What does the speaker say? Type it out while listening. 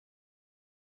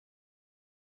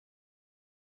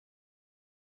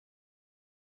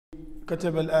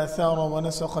كتب الآثار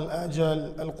ونسخ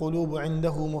الآجال القلوب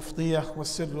عنده مفضية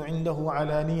والسر عنده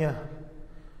علانية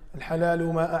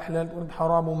الحلال ما أحلل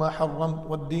والحرام ما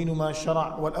حرم والدين ما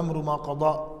شرع والأمر ما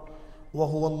قضى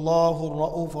وهو الله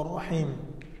الرؤوف الرحيم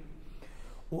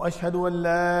وأشهد أن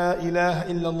لا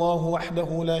إله إلا الله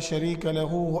وحده لا شريك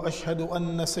له وأشهد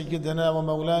أن سيدنا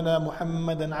ومولانا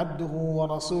محمدا عبده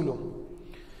ورسوله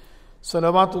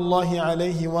صلوات الله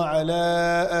عليه وعلى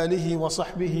آله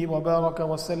وصحبه وبارك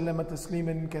وسلم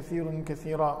تسليما كثيرا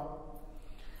كثيرا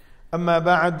أما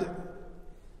بعد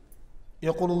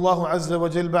يقول الله عز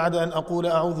وجل بعد أن أقول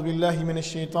أعوذ بالله من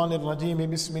الشيطان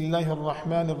الرجيم بسم الله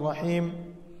الرحمن الرحيم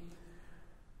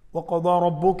وقضى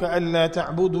ربك ألا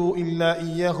تعبدوا إلا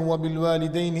إياه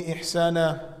وبالوالدين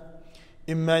إحسانا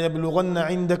إما يبلغن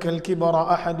عندك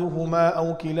الكبر أحدهما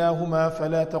أو كلاهما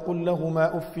فلا تقل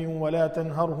لهما أف ولا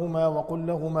تنهرهما وقل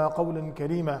لهما قولا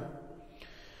كريما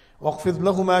واخفض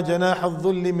لهما جناح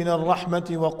الذل من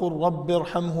الرحمة وقل رب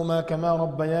ارحمهما كما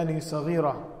ربياني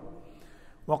صغيرا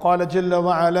وقال جل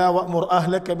وعلا وأمر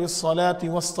أهلك بالصلاة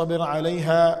واصطبر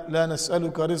عليها لا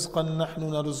نسألك رزقا نحن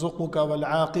نرزقك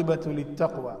والعاقبة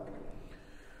للتقوى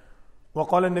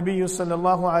وقال النبي صلى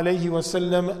الله عليه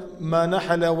وسلم ما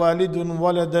نحل والد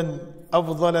ولدا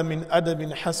أفضل من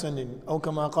أدب حسن أو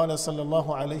كما قال صلى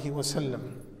الله عليه وسلم.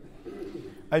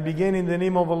 I begin in the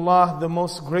name of Allah, the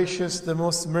most gracious, the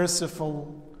most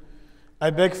merciful. I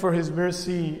beg for His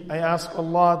mercy. I ask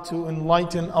Allah to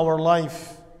enlighten our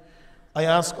life. I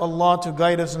ask Allah to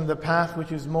guide us in the path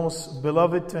which is most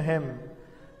beloved to Him.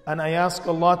 And I ask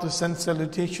Allah to send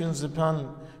salutations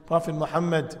upon Prophet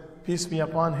Muhammad, peace be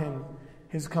upon him,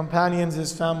 his companions,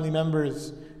 his family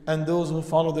members, and those who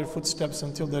follow their footsteps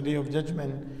until the day of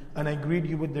judgment. And I greet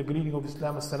you with the greeting of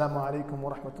Islam. Assalamu alaikum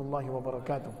wa rahmatullahi wa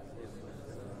barakatuh.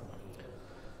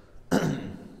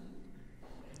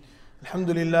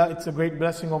 Alhamdulillah, it's a great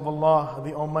blessing of Allah,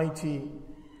 the Almighty,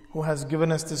 who has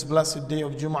given us this blessed day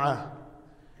of Jum'ah.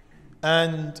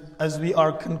 And as we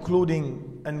are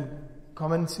concluding and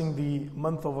commencing the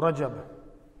month of Rajab,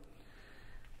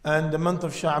 and the month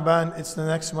of Sha'ban, it's the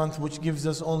next month, which gives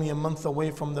us only a month away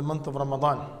from the month of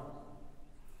Ramadan.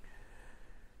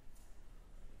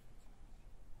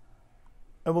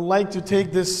 I would like to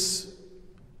take this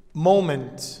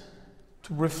moment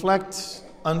to reflect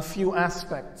on few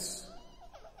aspects.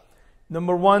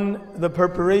 Number one, the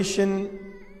preparation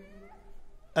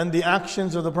and the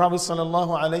actions of the Prophet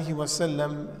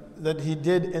ﷺ that he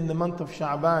did in the month of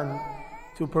Sha'ban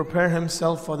to prepare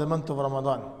himself for the month of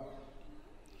Ramadan.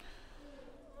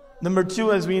 Number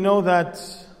two, as we know that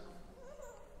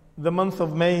the month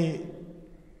of May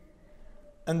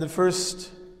and the first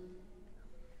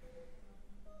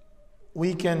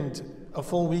weekend, a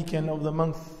full weekend of the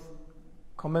month,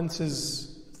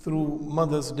 commences through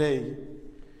Mother's Day.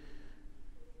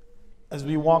 As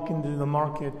we walk into the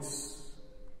markets,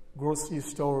 grocery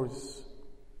stores,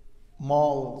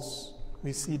 malls,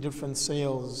 we see different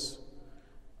sales,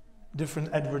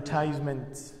 different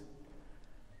advertisements,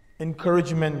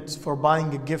 encouragement for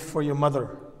buying a gift for your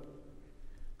mother,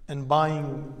 and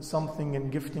buying something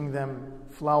and gifting them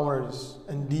flowers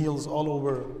and deals all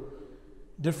over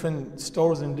different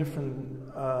stores and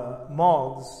different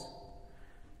malls.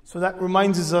 So that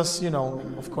reminds us,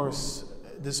 of course,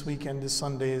 this weekend, this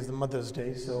Sunday is the Mother's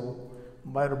Day, so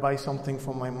I better buy something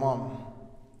for my mom.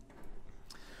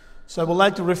 So I would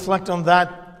like to reflect on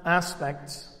that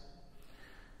aspect.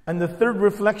 And the third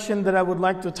reflection that I would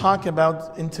like to talk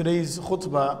about in today's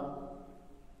khutbah,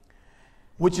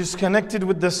 which is connected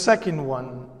with the second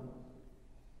one,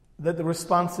 that the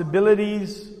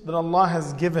responsibilities that Allah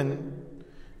has given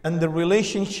and the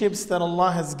relationships that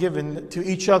Allah has given to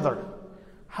each other,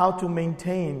 how to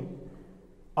maintain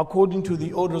according to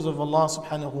the orders of Allah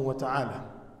subhanahu wa ta'ala.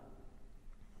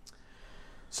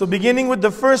 So beginning with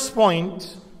the first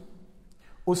point,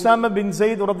 Usama bin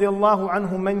Zayd radiallahu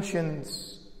anhu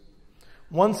mentions,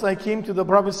 once I came to the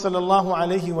Prophet sallallahu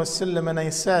alaihi wasallam and I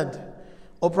said,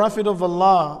 O Prophet of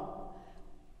Allah,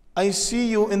 I see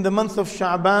you in the month of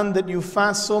Sha'ban that you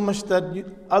fast so much that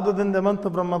other than the month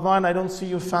of Ramadan, I don't see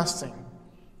you fasting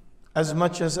as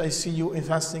much as I see you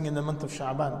fasting in the month of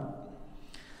Sha'ban.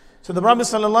 So the Prophet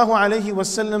sallallahu alaihi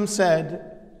wasallam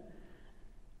said,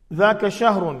 ذَاكَ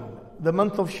شَهْرٌ, the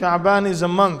month of Sha'ban is a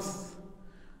month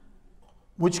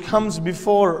which comes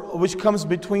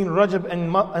between Rajab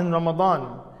and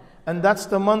Ramadan. And that's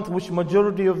the month which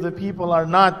majority of the people are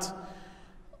not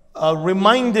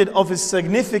reminded of its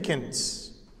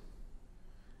significance.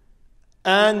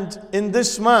 And in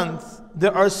this month,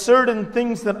 there are certain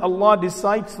things that Allah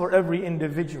decides for every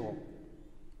individual.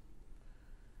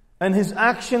 And His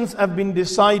actions have been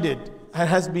decided and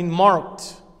has been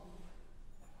marked.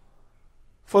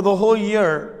 for the whole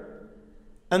year,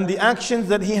 and the actions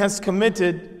that he has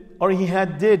committed or he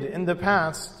had did in the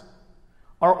past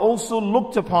are also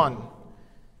looked upon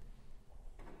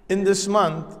in this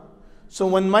month. So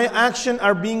when my actions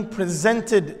are being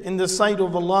presented in the sight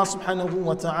of Allah subhanahu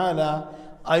wa ta'ala,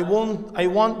 I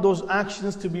want those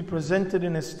actions to be presented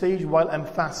in a stage while I'm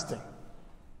fasting.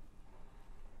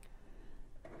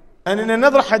 And in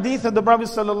another hadith of the Prophet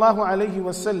sallallahu alayhi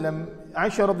wasallam,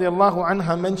 Aisha radiallahu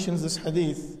anha mentions this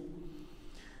hadith.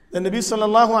 The Nabi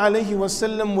sallallahu alayhi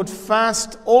wasallam would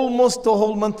fast almost the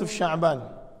whole month of Sha'ban.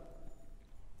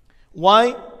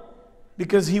 Why?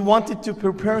 Because he wanted to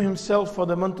prepare himself for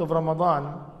the month of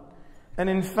Ramadan. And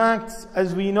in fact,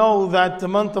 as we know that the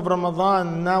month of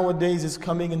Ramadan nowadays is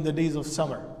coming in the days of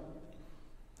summer.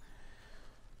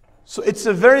 So it's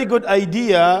a very good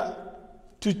idea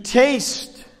to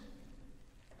taste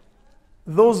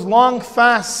those long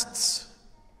fasts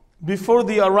before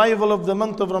the arrival of the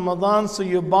month of Ramadan, so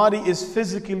your body is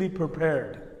physically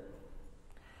prepared.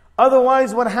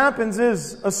 Otherwise, what happens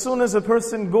is, as soon as a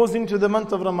person goes into the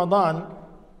month of Ramadan,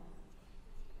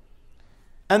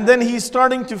 and then he's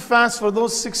starting to fast for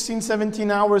those 16, 17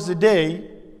 hours a day,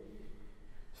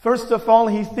 first of all,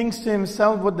 he thinks to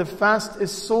himself, "But the fast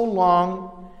is so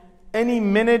long, any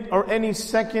minute or any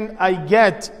second I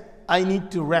get, I need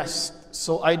to rest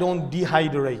so I don't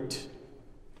dehydrate.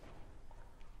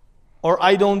 Or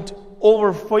I don't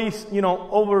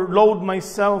overload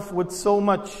myself with so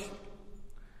much."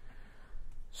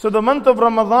 So the month of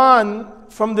Ramadan,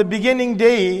 from the beginning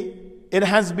day, it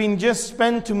has been just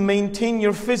spent to maintain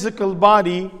your physical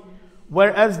body,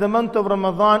 whereas the month of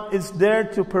Ramadan is there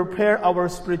to prepare our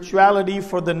spirituality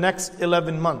for the next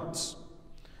 11 months.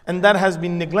 And that has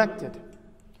been neglected,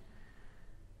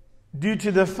 due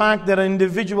to the fact that an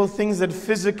individual thinks that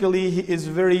physically he is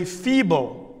very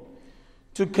feeble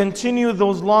to continue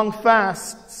those long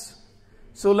fasts.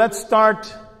 So let's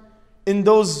start in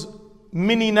those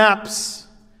mini naps,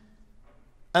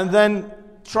 and then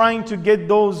trying to get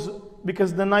those,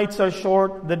 because the nights are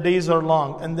short, the days are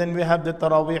long, and then we have the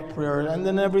Taraweeh prayer, and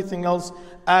then everything else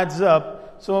adds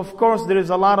up. So of course there is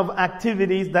a lot of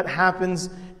activities that happens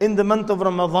in the month of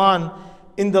Ramadan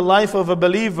in the life of a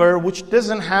believer, which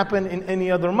doesn't happen in any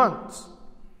other months.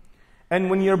 And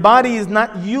when your body is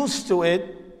not used to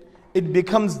it, it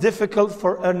becomes difficult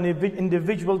for an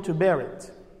individual to bear it.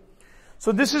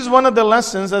 So this is one of the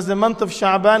lessons, as the month of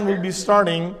Sha'ban will be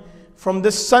starting from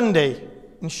this Sunday,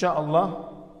 inshallah.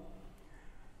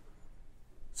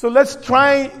 So let's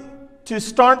try to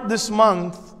start this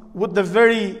month with the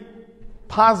very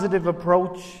positive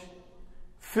approach,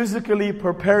 physically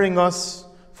preparing us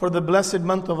for the blessed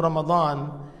month of Ramadan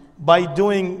by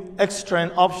doing extra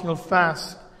and optional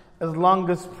fast, as long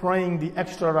as praying the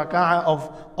extra rak'ah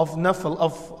of nafil,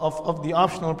 of the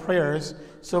optional prayers.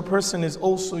 So a person is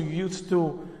also used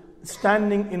to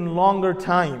standing in longer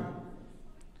time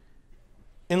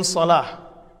in salah.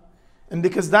 And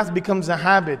because that becomes a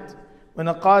habit, when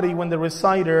the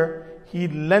reciter, he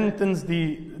lengthens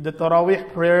the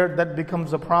Taraweeh prayer, that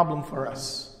becomes a problem for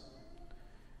us.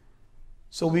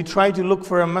 So we try to look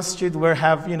for a masjid where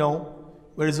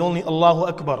is only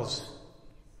Allahu Akbars.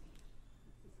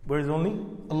 Where is only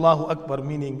Allahu Akbar,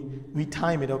 meaning we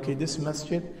time it. Okay, this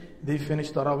masjid, they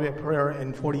finish Taraweeh prayer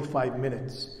in 45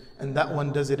 minutes. And that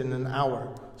one does it in an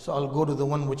hour. So I'll go to the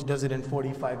one which does it in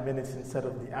 45 minutes instead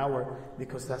of the hour,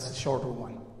 because that's a shorter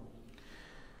one.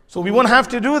 So we won't have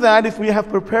to do that if we have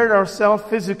prepared ourselves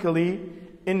physically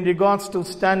in regards to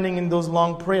standing in those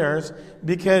long prayers,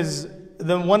 because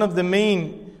one of the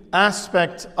main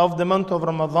aspects of the month of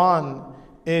Ramadan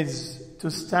is to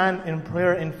stand in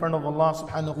prayer in front of Allah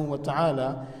subhanahu wa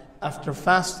ta'ala after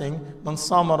fasting. Man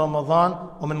sama Ramadan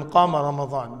wa man qama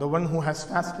Ramadan. The one who has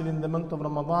fasted in the month of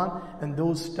Ramadan, and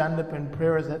those stand up in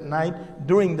prayers at night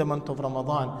during the month of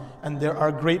Ramadan. And there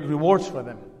are great rewards for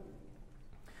them.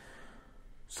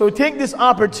 So take this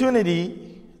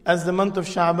opportunity, as the month of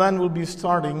Sha'ban will be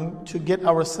starting, to get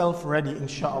ourselves ready,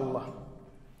 inshallah.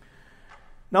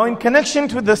 Now, in connection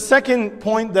to the second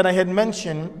point that I had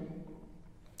mentioned,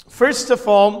 first of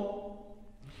all,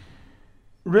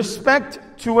 respect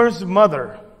towards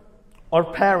mother or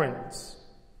parents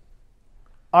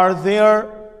are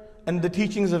there, and the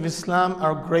teachings of Islam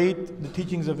are great. The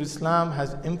teachings of Islam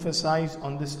has emphasized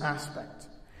on this aspect.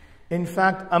 In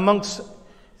fact, amongst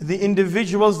the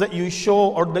individuals that you show,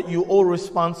 or that you owe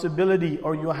responsibility,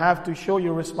 or you have to show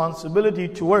your responsibility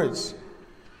towards,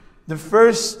 the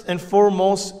first and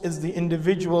foremost is the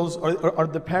individuals or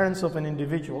the parents of an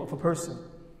individual, of a person.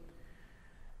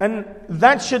 And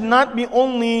that should not be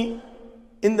only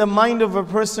in the mind of a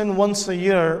person once a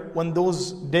year when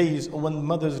those days, or when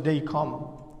Mother's Day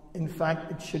come. In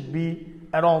fact, it should be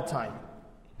at all time.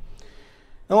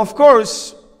 Now, of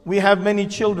course, we have many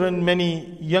children,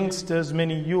 many youngsters,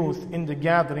 many youth in the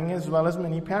gathering, as well as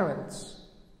many parents.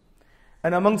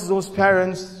 And amongst those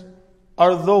parents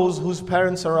are those whose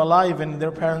parents are alive and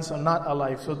their parents are not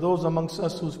alive. So those amongst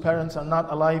us whose parents are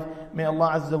not alive, may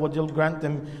Allah Azza wa Jal grant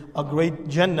them a great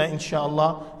Jannah,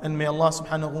 inshallah. And may Allah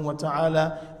subhanahu wa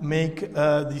ta'ala make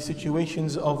the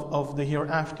situations of the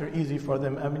hereafter easy for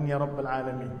them. Amin ya Rabbil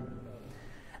Alameen.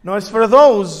 Now, as for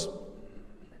those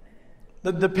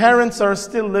that the parents are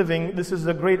still living, this is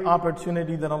a great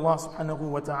opportunity that Allah subhanahu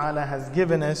wa ta'ala has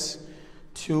given us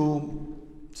to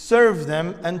serve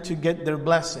them and to get their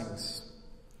blessings.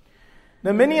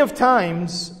 Now, many of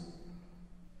times,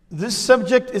 this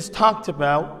subject is talked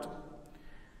about.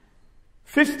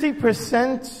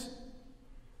 50%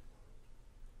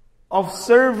 of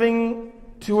serving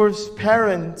towards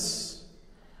parents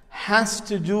has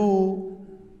to do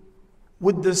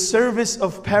with the service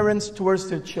of parents towards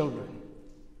their children.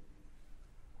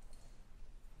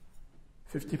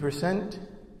 50%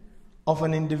 of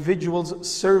an individual's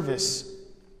service,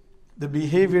 the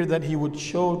behavior that he would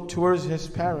show towards his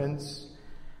parents,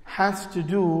 has to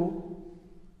do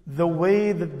the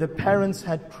way that the parents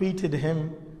had treated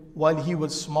him while he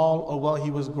was small or while he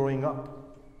was growing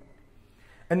up.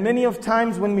 And many of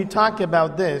times when we talk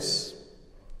about this,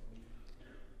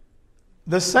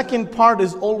 the second part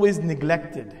is always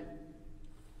neglected.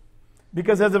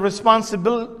 Because as a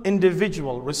responsible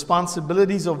individual,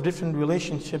 responsibilities of different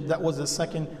relationships, that was the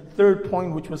third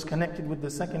point, which was connected with the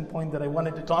second point that I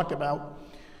wanted to talk about.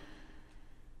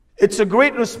 It's a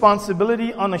great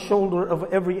responsibility on the shoulder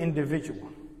of every individual.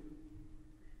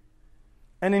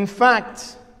 And in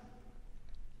fact,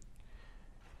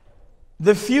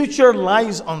 the future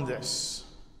lies on this.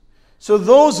 So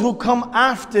those who come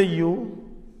after you,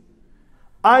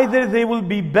 either they will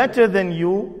be better than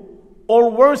you or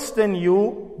worse than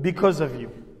you because of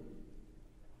you.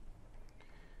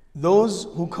 Those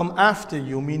who come after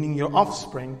you, meaning your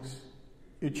offspring,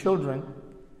 your children,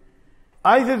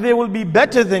 either they will be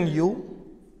better than you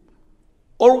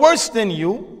or worse than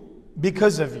you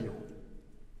because of you.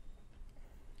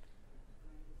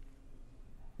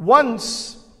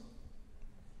 Once,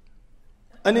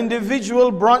 an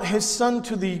individual brought his son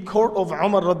to the court of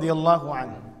Umar radiallahu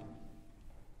anhu.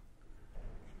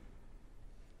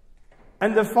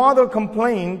 And the father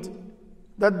complained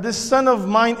that this son of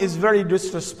mine is very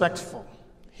disrespectful.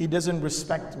 He doesn't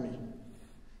respect me.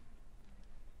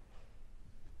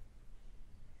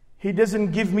 He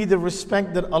doesn't give me the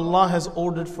respect that Allah has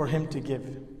ordered for him to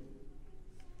give.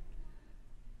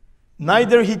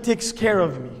 Neither he takes care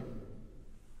of me.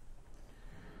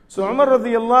 So Umar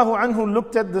radiallahu anhu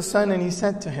looked at the son and he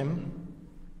said to him,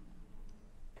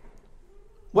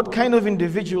 "What kind of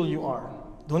individual you are?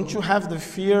 Don't you have the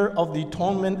fear of the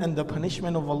atonement and the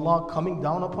punishment of Allah coming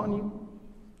down upon you?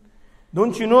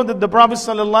 Don't you know that the Prophet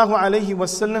sallallahu alaihi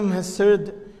wasallam has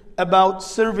said about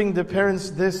serving the parents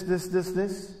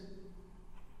this?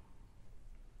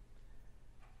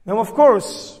 Now, of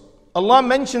course, Allah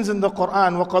mentions in the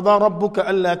Quran, وَقَضَى رَبُّكَ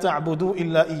أَلَّا تَعْبُدُوا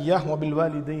إِلَّا إِيَّهُ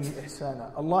وَبِالْوَالِدَيْنِ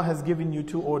إِحْسَانًا. Allah has given you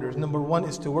two orders. Number one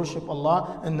is to worship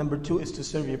Allah, and number two is to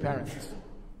serve your parents.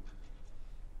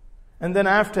 And then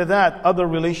after that, other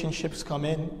relationships come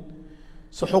in.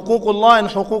 So huququllah and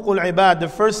huququl ibad. The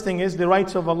first thing is the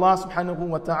rights of Allah subhanahu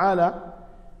wa ta'ala.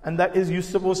 And that is you're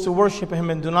supposed to worship Him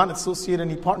and do not associate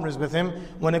any partners with Him.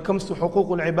 When it comes to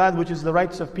huququl ibad, which is the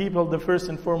rights of people, the first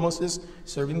and foremost is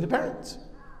serving the parents.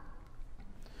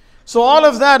 So all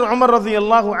of that Umar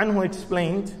radiallahu anhu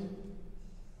explained.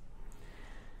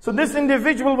 So this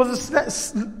individual was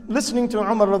listening to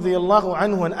Umar radiallahu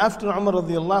anhu, and after Umar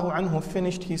radiallahu anhu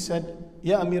finished, he said,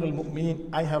 "Ya Amir al-Mu'mineen,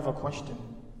 I have a question."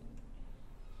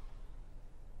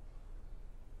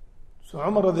 So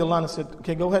Umar radiallahu anhu said,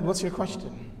 "Okay, go ahead, what's your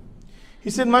question?" He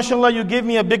said, "MashaAllah, you gave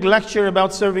me a big lecture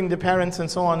about serving the parents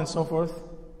and so on and so forth.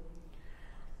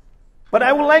 But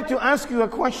I would like to ask you a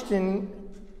question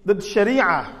that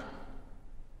Sharia,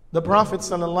 the Prophet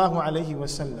sallallahu alaihi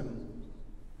wasallam,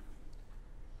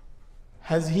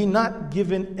 has he not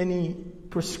given any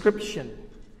prescription,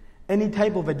 any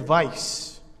type of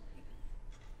advice,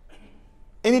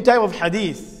 any type of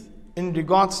hadith in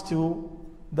regards to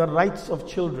the rights of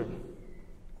children?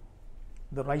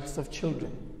 The rights of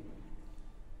children.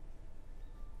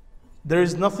 There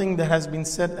is nothing that has been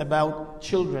said about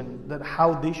children, that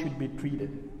how they should be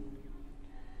treated."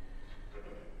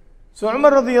 So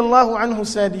Umar radiallahu anhu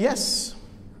said, yes.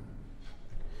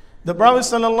 The Prophet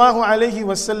sallallahu alayhi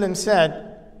wasallam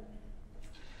said,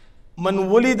 "Man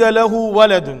wulida lahu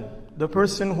waladun." the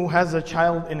person who has a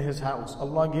child in his house,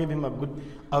 Allah gave him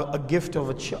a gift of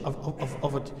a child,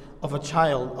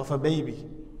 of a baby.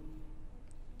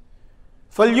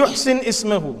 فَلْيُحْسِنْ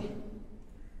إِسْمَهُ.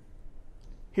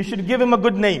 He should give him a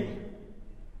good name.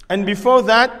 And before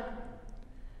that,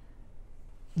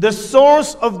 the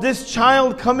source of this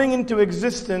child coming into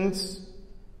existence,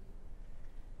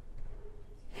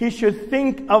 he should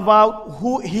think about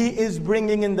who he is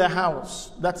bringing in the house.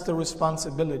 That's the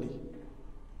responsibility.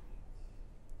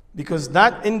 Because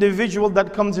that individual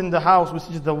that comes in the house, which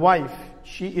is the wife,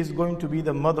 she is going to be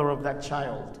the mother of that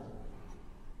child.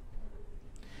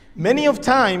 Many of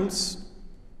times,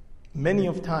 you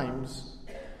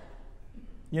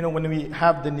know, when we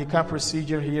have the nikah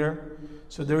procedure here,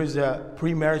 so there is a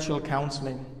premarital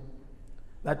counseling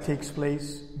that takes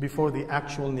place before the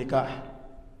actual nikah,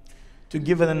 to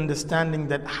give an understanding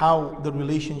that how the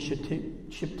relationship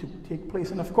to take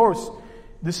place. And of course,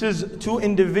 this is two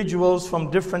individuals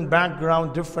from different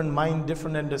background, different mind,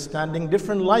 different understanding,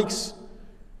 different likes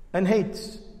and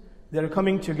hates. They're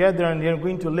coming together and they're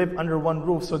going to live under one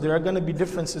roof. So there are going to be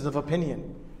differences of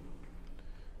opinion.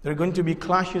 There are going to be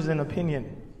clashes in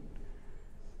opinion.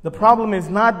 The problem is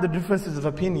not the differences of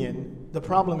opinion. The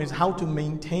problem is how to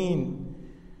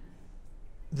maintain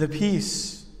the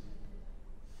peace,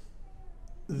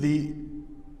 the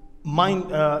mind,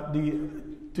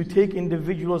 to take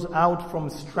individuals out from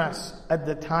stress at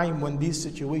the time when this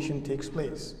situation takes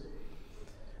place.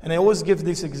 And I always give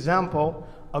this example.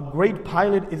 A great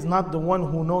pilot is not the one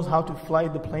who knows how to fly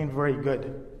the plane very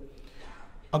good.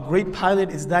 A great pilot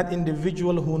is that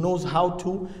individual who knows how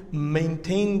to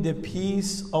maintain the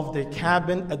peace of the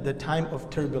cabin at the time of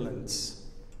turbulence.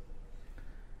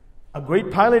 A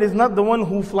great pilot is not the one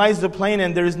who flies the plane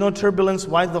and there is no turbulence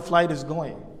while the flight is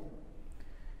going.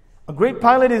 A great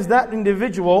pilot is that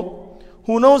individual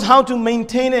who knows how to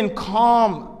maintain and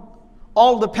calm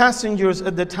all the passengers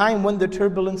at the time when the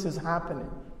turbulence is happening.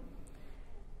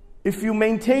 If you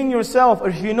maintain yourself, or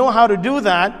if you know how to do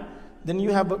that, then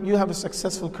you have a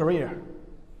successful career.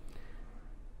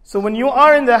 So when you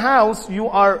are in the house,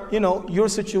 your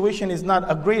situation is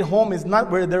not, a great home is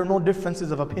not where there are no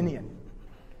differences of opinion.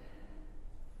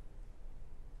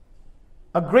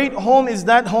 A great home is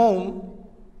that home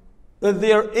that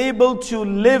they are able to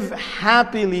live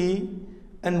happily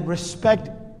and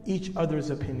respect each other's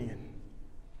opinion.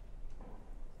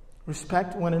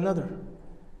 Respect one another.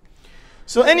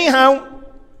 So anyhow,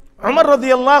 Umar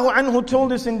radiallahu anhu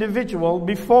told this individual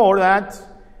before that,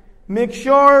 make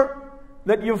sure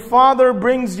that your father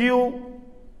brings you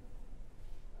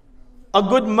a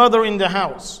good mother in the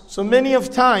house. So many of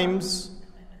times,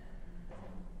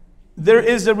 there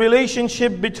is a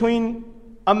relationship between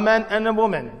a man and a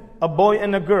woman, a boy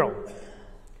and a girl.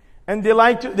 And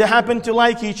they happen to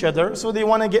like each other, so they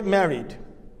want to get married.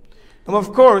 And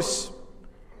of course,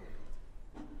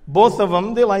 both of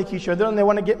them, they like each other and they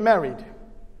want to get married.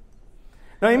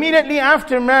 Now immediately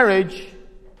after marriage,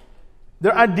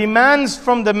 there are demands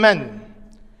from the men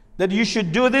that you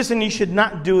should do this and you should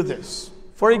not do this.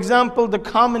 For example, the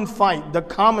common fight, the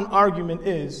common argument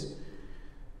is,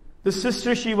 the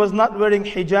sister, she was not wearing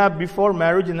hijab before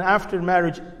marriage, and after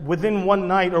marriage, within one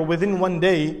night or within one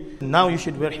day, now you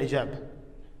should wear hijab.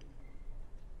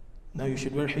 Now you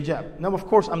should wear hijab. Now of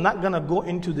course, I'm not going to go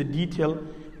into the detail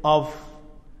of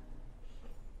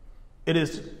it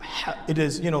is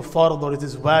fard or it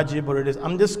is wajib or it is,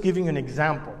 I'm just giving you an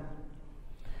example.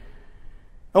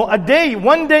 Now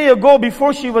one day ago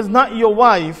before she was not your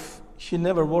wife, she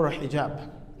never wore a hijab.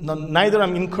 Neither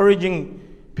I'm encouraging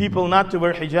people not to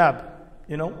wear hijab.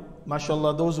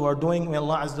 MashaAllah, those who are doing, may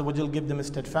Allah Azza wa Jal give them a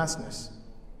steadfastness.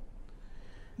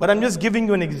 But I'm just giving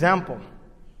you an example.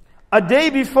 A day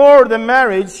before the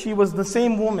marriage, she was the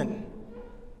same woman.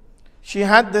 She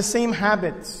had the same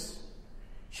habits.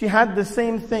 She had the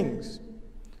same things.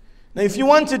 Now, if you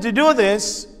wanted to do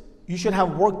this, you should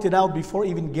have worked it out before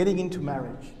even getting into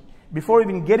marriage, before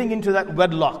even getting into that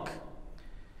wedlock.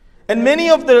 And many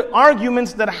of the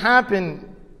arguments that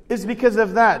happen is because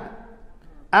of that.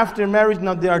 After marriage,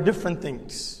 now there are different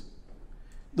things.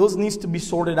 Those needs to be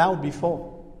sorted out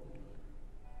before.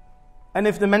 And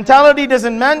if the mentality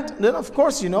doesn't mend, then of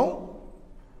course, Allah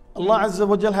Azza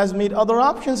wa Jal has made other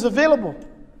options available.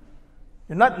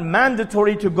 You're not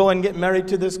mandatory to go and get married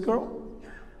to this girl.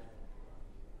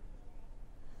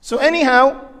 So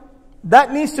anyhow,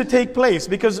 that needs to take place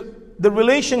because the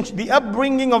relationship, the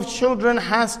upbringing of children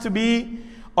has to be,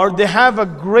 or they have a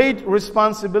great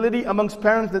responsibility amongst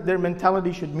parents that their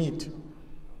mentality should meet.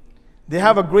 They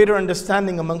have a greater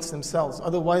understanding amongst themselves.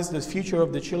 Otherwise, the future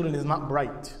of the children is not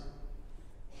bright.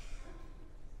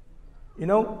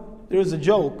 There's a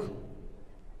joke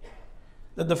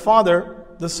that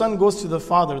the son goes to the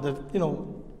father,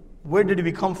 where did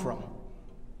we come from?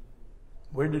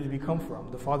 Where did we come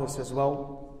from? The father says,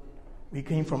 well, we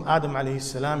came from Adam alayhi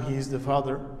salam, he is the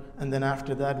father, and then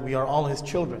after that we are all his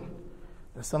children.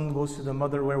 The son goes to the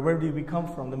mother, where did we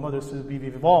come from? The mother says, we've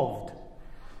evolved.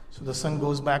 So the son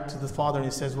goes back to the father and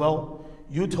he says, well,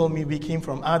 you told me we came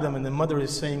from Adam, and the mother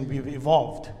is saying we've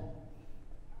evolved.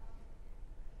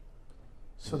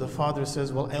 So the father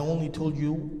says, well, I only told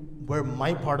you where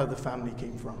my part of the family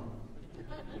came from.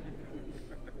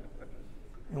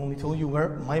 I only told you where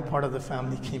my part of the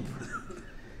family came from.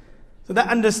 So that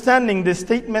understanding, the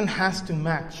statement has to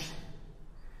match.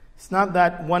 It's not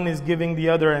that one is giving the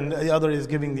other and the other is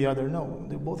giving the other. No,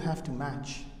 they both have to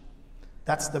match.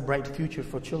 That's the bright future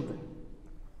for children.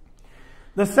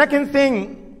 The second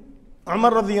thing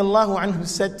Umar radiallahu anhu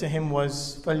said to him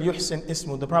was, فَلْيُحْسِنْ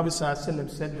ismu. The Prophet ﷺ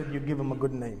said that you give him a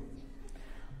good name.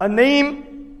 A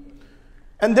name,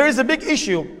 and there is a big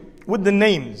issue with the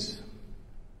names.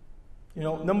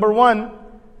 Number one,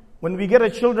 when we get a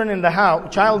child in the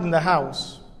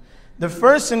house, the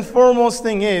first and foremost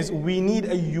thing is we need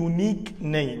a unique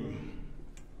name.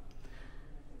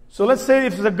 So let's say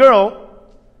if it's a girl,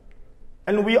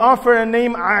 and we offer a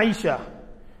name Aisha.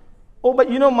 Oh, but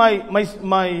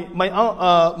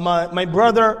my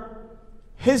brother,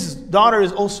 his daughter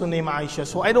is also named Aisha,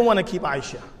 so I don't want to keep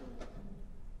Aisha.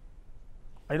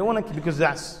 I don't want to keep, because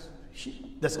that's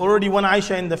already one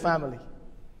Aisha in the family.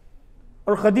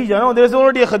 Or Khadija, no, there's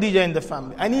already a Khadija in the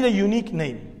family. I need a unique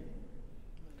name.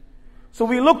 So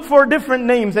we look for different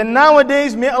names, and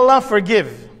nowadays, may Allah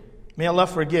forgive. May Allah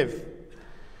forgive.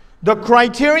 The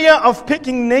criteria of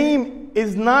picking name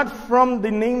is not from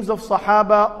the names of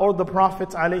Sahaba or the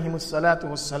Prophets alayhimus salatu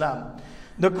wassalam.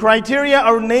 The criteria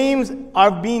or names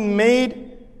are being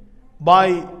made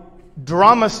by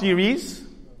drama series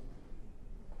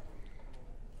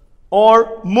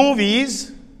or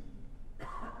movies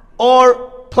or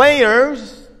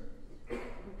players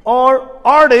or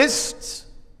artists,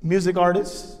 music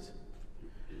artists.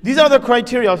 These are the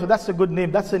criteria. So that's a good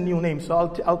name. That's a new name.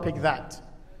 So I'll pick that.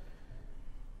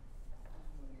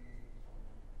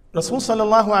 Rasul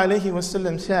sallallahu alayhi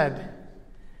wasallam said,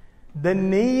 the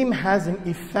name has an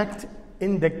effect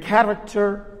in the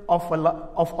character of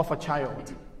a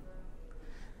child.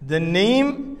 The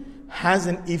name has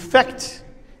an effect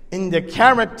in the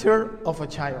character of a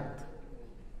child.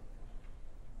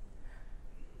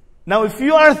 Now, if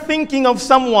you are thinking of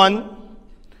someone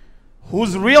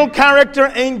whose real character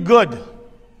ain't good,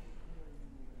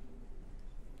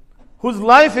 whose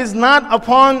life is not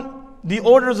upon the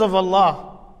orders of Allah,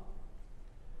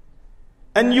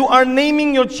 and you are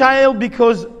naming your child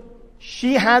because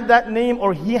she had that name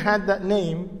or he had that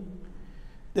name,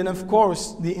 then of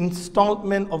course the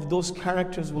installment of those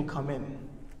characters will come in.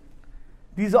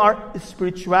 These are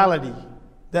spirituality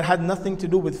that had nothing to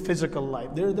do with physical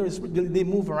life. They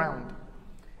move around.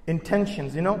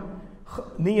 Intentions,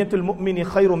 Niyatul mu'mini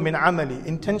khayrun min amali.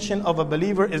 Intention of a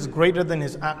believer is greater than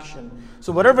his action.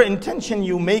 So whatever intention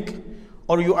you make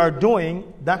or you are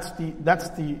doing, that's the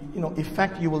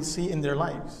effect you will see in their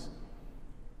lives.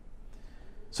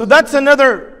 So that's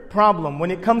another problem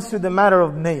when it comes to the matter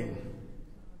of name.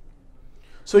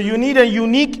 So you need a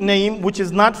unique name which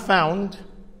is not found.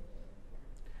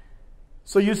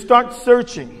 So you start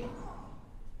searching.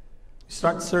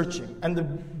 And the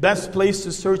best place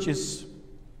to search is,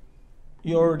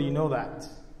 you already know that,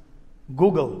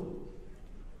 Google.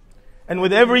 And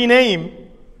with every name,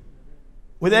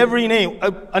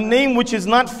 a name which is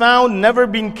not found, never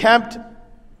been kept,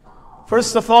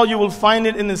 first of all, you will find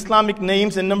it in Islamic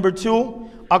names. And number two,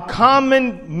 a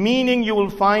common meaning, you will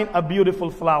find a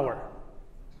beautiful flower.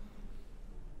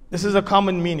 This is a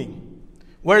common meaning,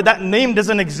 where that name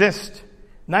doesn't exist.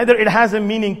 Neither it has a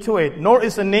meaning to it, nor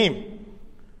is a name.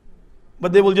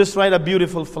 But they will just write a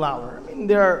beautiful flower. I mean,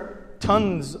 there are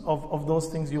tons of those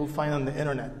things you'll find on the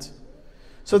internet.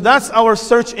 So that's our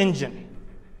search engine.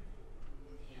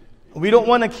 We don't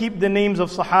want to keep the names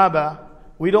of Sahaba.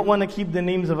 We don't want to keep the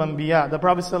names of Anbiya. The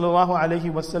Prophet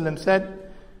ﷺ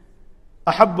said,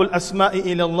 أَحَبُّ الْأَسْمَاءِ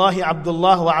إِلَى اللَّهِ عَبْدُ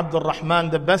اللَّهِ وَعَبْدُ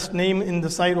الرَّحْمَنِ. The best name in the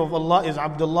sight of Allah is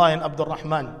Abdullah and Abdul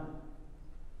Rahman.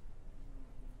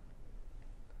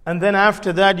 And then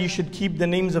after that, you should keep the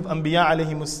names of Anbiya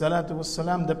alayhimus salatu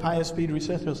wassalam, the pious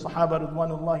predecessors, Sahaba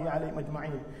ridwanullahi alayhim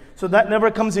ajma'in. So that never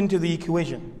comes into the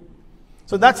equation.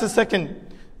 So that's the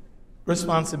second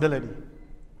responsibility.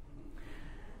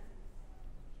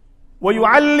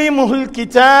 وَيُعَلِّمُهُ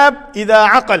الْكِتَابِ إِذَا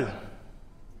عَقَلَ.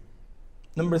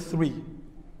 Number 3.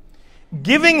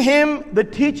 Giving him the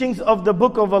teachings of the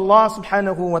book of Allah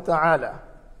subhanahu wa ta'ala.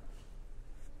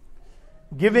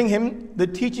 giving him the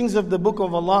teachings of the book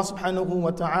of Allah subhanahu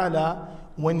wa ta'ala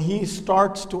when he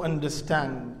starts to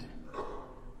understand.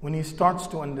 When he starts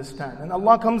to understand. And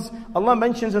Allah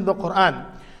mentions in the Quran,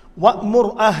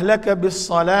 وَأْمُرْ أَهْلَكَ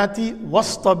بِالصَّلَاةِ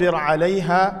وَاسْطَبِرْ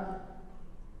عَلَيْهَا.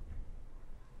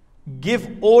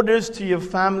 Give orders to your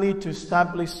family to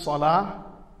establish salah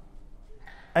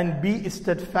and be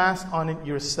steadfast on it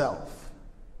yourself.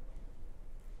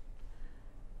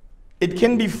 It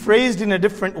can be phrased in a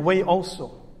different way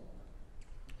also.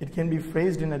 It can be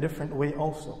phrased in a different way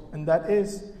also. And that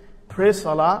is, pray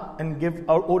salah and give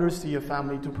our orders to your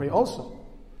family to pray also.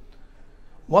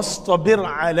 وَاسْطَبِرْ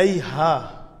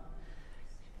عَلَيْهَا.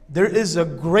 There is a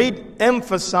great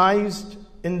emphasis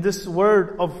in this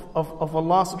word of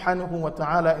Allah subhanahu wa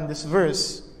ta'ala in this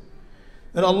verse,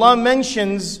 that Allah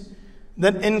mentions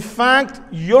that in fact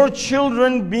your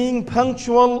children being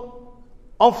punctual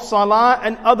of salah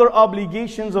and other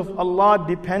obligations of Allah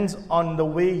depends on the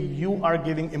way you are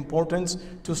giving importance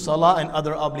to salah and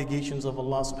other obligations of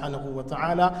Allah subhanahu wa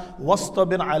ta'ala.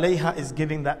 وَاسْطَبِرْ عَلَيْهَا is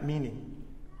giving that meaning.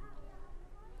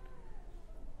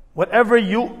 Whatever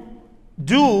you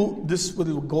do, this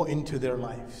will go into their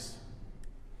lives.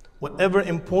 Whatever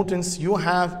importance you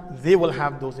have, they will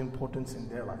have those importance in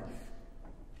their life.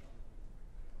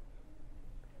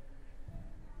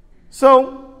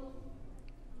 So,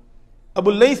 Abu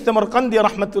Layth Samarqandi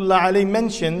rahmatullah alayhi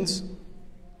mentions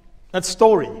that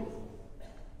story.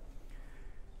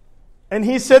 And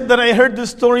he said that I heard this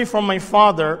story from my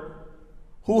father,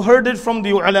 who heard it from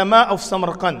the ulama of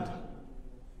Samarkand.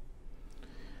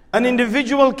 An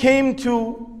individual came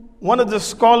to one of the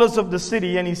scholars of the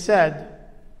city and he said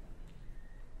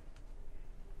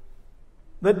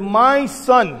that my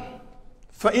son,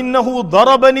 فَإِنَّهُ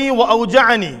ضَرَبَنِي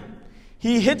وَأَوْجَعَنِي,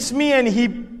 he hits me and he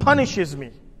punishes me.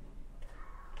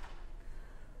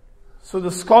 So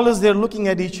the scholars, they're looking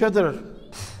at each other.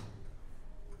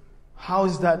 How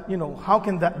is that, how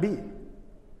can that be?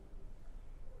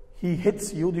 He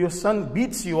hits you, your son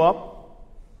beats you up,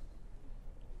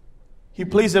 he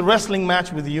plays a wrestling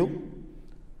match with you,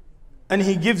 and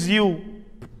he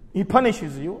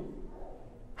punishes you.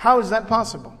 How is that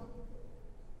possible?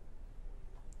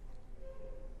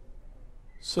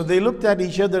 So they looked at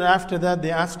each other. After that,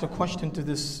 they asked a question to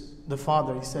the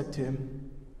father. He said to him,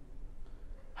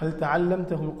 هل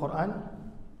تعلمته القرآن?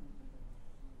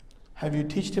 Have you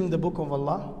taught him the book of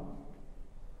Allah?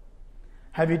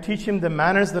 Have you taught him the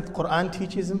manners that Quran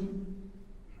teaches him?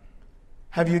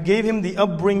 Have you gave him the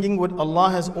upbringing what Allah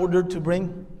has ordered to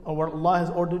bring, or what Allah has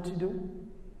ordered to do?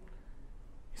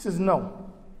 He says, no.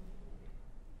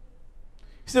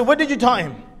 He said, what did you taught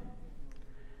him?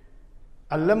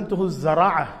 علمته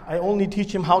الزراعة. I only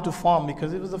teach him how to farm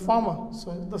because he was a farmer.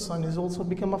 So the son has also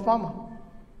become a farmer.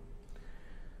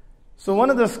 So one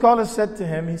of the scholars said to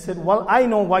him, he said, well, I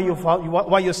know why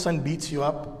your son beats you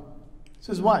up. He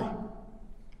says, why?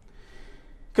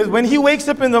 Because when he wakes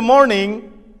up in the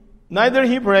morning, neither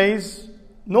he prays,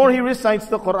 nor he recites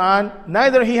the Quran,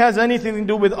 neither he has anything to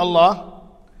do with Allah.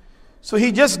 So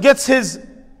he just gets his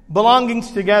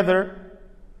belongings together,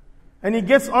 and he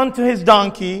gets onto his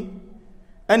donkey,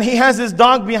 and he has his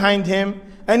dog behind him,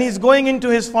 and he's going into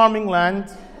his farming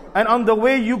land. And on the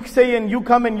way you say and you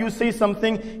come and you say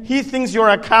something, he thinks you're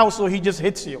a cow, so he just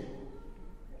hits you.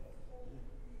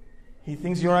 He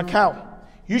thinks you're a cow.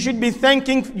 You should be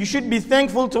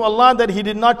thankful to Allah that He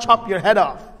did not chop your head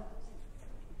off.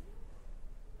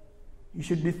 You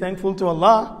should be thankful to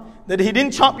Allah that He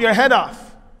didn't chop your head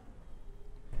off.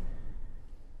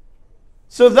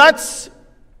 So that's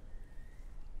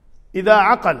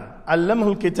إِذَا عَقَلْ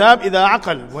عَلَّمْهُ الْكِتَابِ إِذَا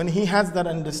عَقَلْ. When he has that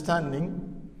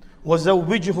understanding,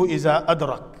 وَزَوِّجْهُ إِذَا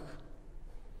أَدْرَكْ.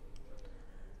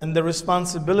 And the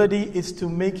responsibility is to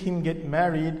make him get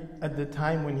married at the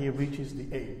time when he reaches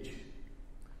the age.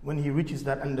 When he reaches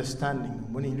that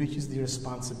understanding, when he reaches the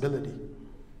responsibility.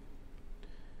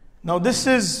 Now this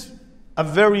is a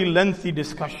very lengthy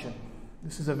discussion.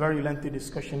 This is a very lengthy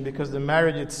discussion because the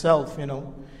marriage itself,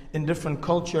 in different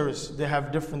cultures, they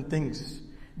have different things.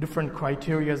 Different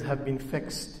criteria have been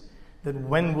fixed. That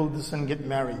when will the son get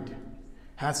married?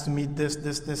 Has to meet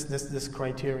this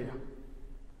criteria.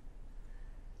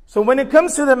 So when it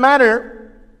comes to the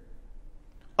matter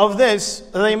of this,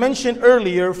 as I mentioned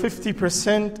earlier,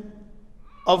 50%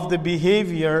 of the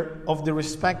behavior of the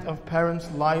respect of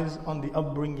parents lies on the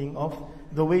upbringing of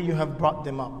the way you have brought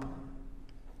them up.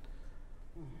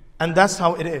 And that's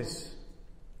how it is.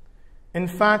 In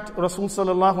fact, Rasul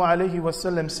sallallahu alayhi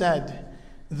wasallam said,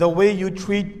 the way you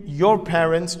treat your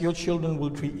parents, your children will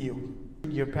treat you.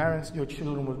 Your parents, your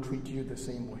children will treat you the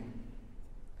same way.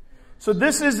 So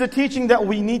this is the teaching that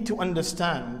we need to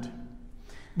understand.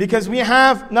 Because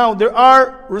there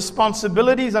are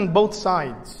responsibilities on both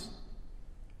sides.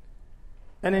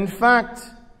 And in fact,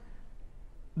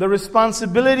 the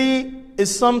responsibility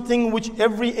is something which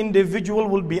every individual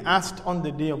will be asked on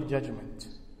the Day of Judgment.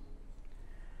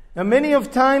 Now, many of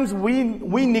times we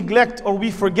neglect or we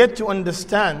forget to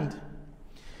understand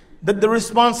that the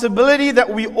responsibility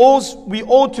that we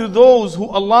owe to those who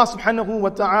Allah subhanahu wa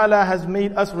ta'ala has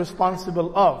made us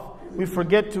responsible of, we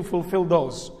forget to fulfill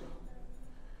those.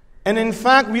 And in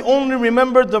fact, we only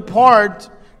remember the part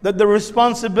that the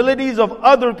responsibilities of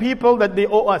other people that they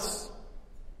owe us.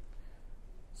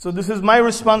 So this is my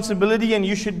responsibility and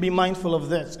you should be mindful of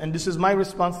this. And this is my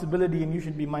responsibility and you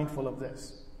should be mindful of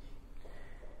this.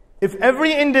 If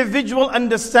every individual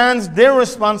understands their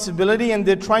responsibility and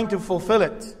they're trying to fulfill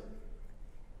it,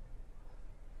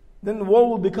 then the world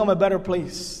will become a better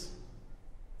place.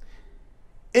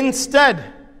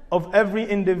 Instead of every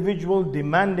individual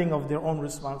demanding of their own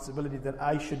responsibility that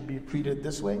I should be treated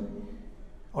this way,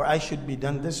 or I should be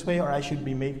done this way, or I should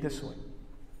be made this way.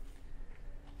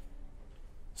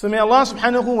 So may Allah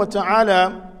subhanahu wa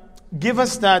ta'ala give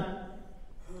us that,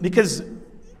 because,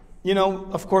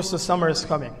 of course the summer is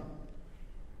coming.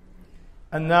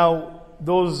 And now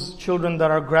those children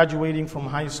that are graduating from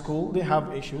high school, they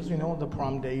have issues, the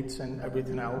prom dates and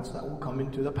everything else that will come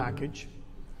into the package.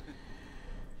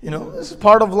 This is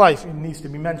part of life. It needs to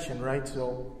be mentioned, right?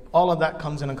 So all of that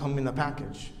comes in the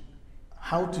package.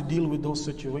 How to deal with those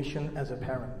situations as a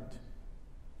parent.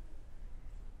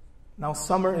 Now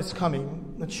summer is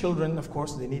coming. The children, of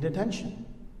course, they need attention.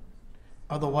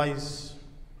 Otherwise,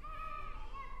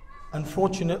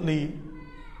 unfortunately,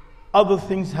 other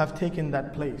things have taken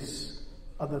that place.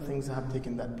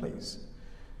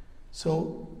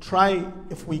 So try,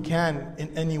 if we can,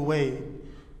 in any way,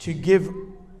 to give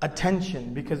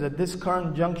attention, because at this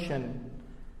current junction,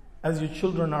 as your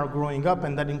children are growing up,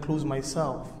 and that includes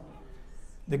myself,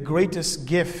 the greatest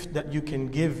gift that you can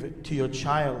give to your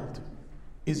child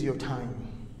is your time.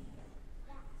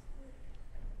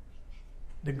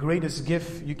 The greatest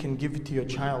gift you can give to your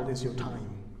child is your time,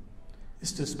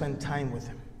 is to spend time with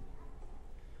him.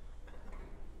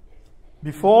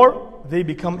 Before they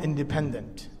become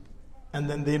independent, and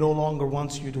then they no longer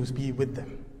want you to be with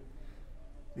them.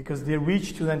 Because they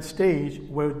reach to that stage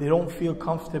where they don't feel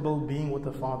comfortable being with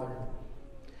the father,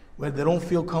 where they don't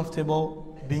feel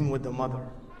comfortable being with the mother.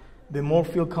 They more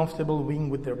feel comfortable being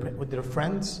with their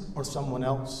friends or someone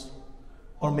else,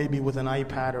 or maybe with an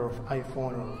iPad or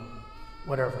iPhone or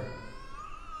whatever.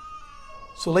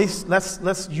 So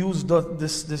let's use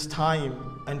this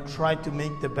time and try to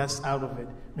make the best out of it.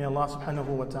 May Allah subhanahu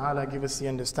wa ta'ala give us the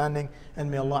understanding, and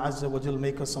may Allah azza wa jal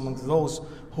make us amongst those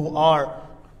who are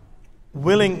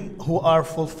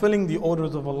fulfilling the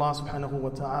orders of Allah subhanahu wa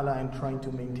ta'ala and trying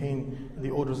to maintain the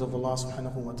orders of Allah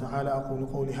subhanahu wa ta'ala. أقول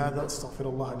قولي هذا أستغفر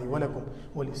الله لي ولكم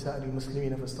ولسائر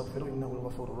المسلمين فاستغفروا إنه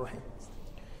الغفور الرحيم.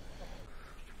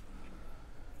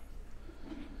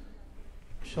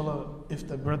 Inshallah, if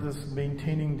the brothers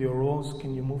maintaining their rows,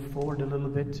 can you move forward a little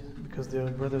bit? Because there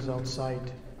are brothers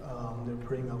outside, they're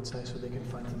praying outside so they can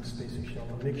find some space,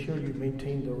 inshallah. Make sure you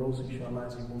maintain the rows, inshallah,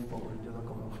 as you move forward.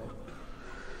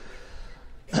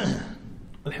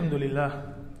 الحمد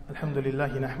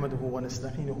لله نحمده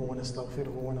ونستعينه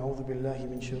ونستغفره ونعوذ بالله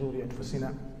من شرور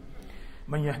أنفسنا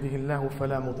من يهده الله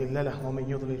فلا مضل له ومن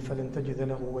يضلل فلن تجد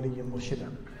له وليا مرشدا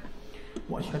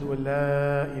وأشهد أن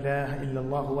لا إله إلا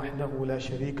الله وحده لا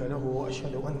شريك له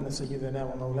وأشهد أن سيدنا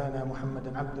ومولانا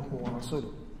محمدا عبده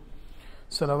ورسوله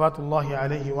صلوات الله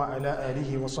عليه وعلى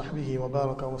آله وصحبه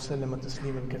وبارك وسلم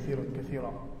تسليما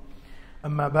كثيرا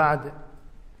أما بعد.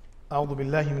 أعوذ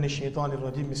بالله من الشيطان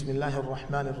الرجيم. بسم الله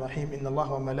الرحمن الرحيم. إن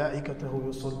الله وملائكته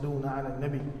يصلون على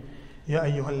النبي يا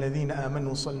أيها الذين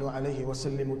آمنوا صلوا عليه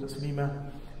وسلموا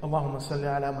تسليما. اللهم صل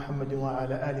على محمد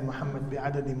وعلى آل محمد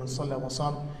بعدد من صلى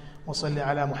وصام، وصل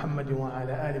على محمد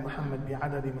وعلى آل محمد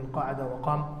بعدد من قعد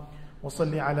وقام،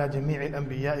 وصل على جميع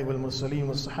الأنبياء والمرسلين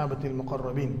والصحابة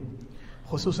المقربين،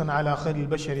 خصوصا على خير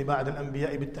البشر بعد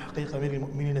الأنبياء بالتحقيق من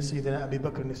المؤمنين سيدنا أبي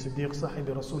بكر الصديق صاحب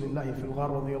رسول الله في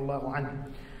الغار رضي الله عنه،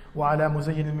 وعلى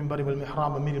مزين المنبر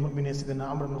والمحراب أمير المؤمنين سيدنا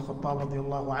عمر بن الخطاب رضي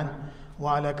الله عنه،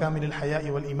 وعلى كامل الحياء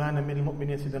والإيمان أمير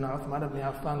المؤمنين سيدنا عثمان بن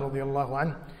عفان رضي الله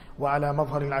عنه، وعلى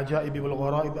مظهر العجائب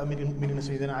والغرائب أمير المؤمنين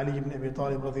سيدنا علي بن أبي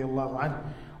طالب رضي الله عنه،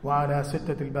 وعلى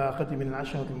ستة الباقة من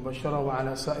العشرة المبشرة،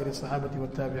 وعلى سائر الصحابة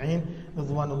والتابعين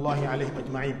رضوان الله عليهم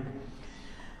أجمعين.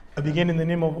 I begin in the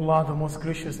name of Allah, the most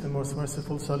gracious, the most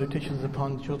merciful. Salutations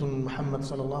upon the children of Muhammad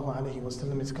sallallahu alaihi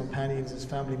wasallam, his companions, his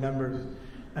family members,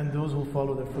 and those who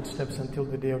follow their footsteps until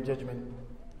the Day of Judgment.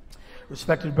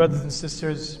 Respected brothers and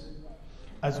sisters,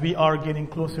 as we are getting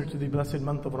closer to the blessed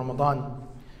month of Ramadan,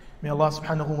 May Allah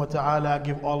subhanahu wa ta'ala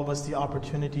give all of us the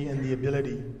opportunity and the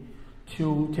ability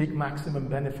to take maximum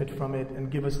benefit from it, and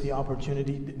give us the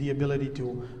opportunity, the ability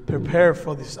to prepare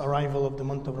for this arrival of the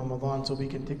month of Ramadan so we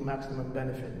can take maximum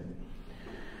benefit.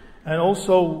 And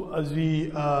also, as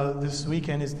this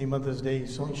weekend is the Mother's Day,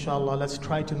 so inshallah, let's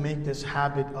try to make this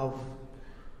habit of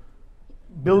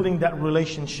building that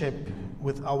relationship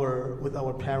with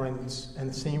our parents, and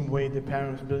the same way the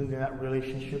parents building that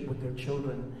relationship with their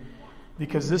children,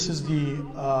 because this is the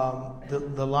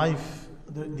life.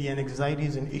 The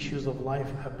anxieties and issues of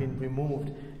life have been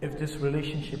removed if this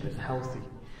relationship is healthy.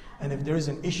 And if there is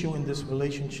an issue in this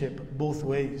relationship both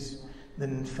ways,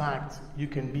 then in fact you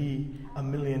can be a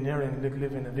millionaire and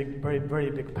live in a very, very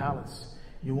big palace.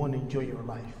 You won't enjoy your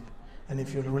life. And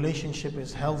if your relationship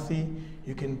is healthy,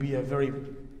 you can be a very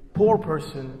poor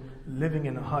person living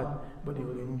in a hut, but you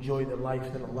will enjoy the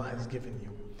life that Allah has given you.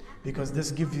 Because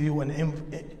this gives you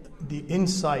the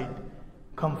inside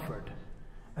comfort.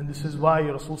 And this is why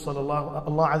Rasul sallallahu,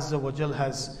 Allah Azza wa Jal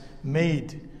has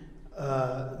made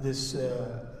this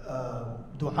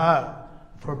dua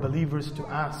for believers to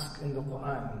ask in the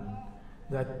Quran,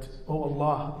 that, oh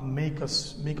Allah, make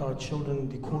our children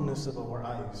the coolness of our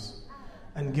eyes,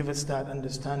 and give us that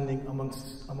understanding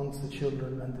amongst the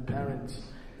children and the parents,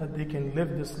 that they can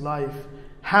live this life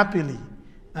happily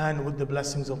and with the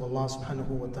blessings of Allah subhanahu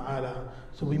wa ta'ala.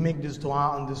 So we make this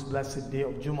dua on this blessed day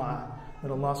of Jum'ah, that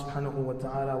Allah subhanahu wa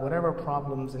ta'ala, whatever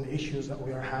problems and issues that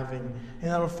we are having in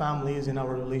our families, in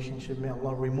our relationship, may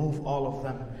Allah remove all of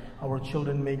them. Our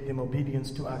children, make them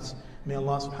obedience to us. May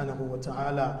Allah subhanahu wa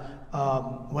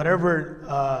ta'ala,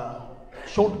 whatever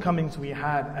shortcomings we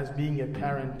had as being a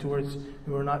parent towards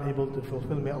we were not able to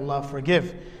fulfill, may Allah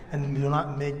forgive, and do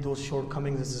not make those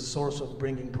shortcomings as a source of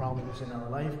bringing problems in our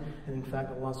life. And in fact,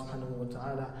 Allah subhanahu wa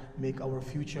ta'ala make our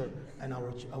future and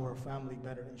our family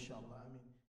better, inshallah.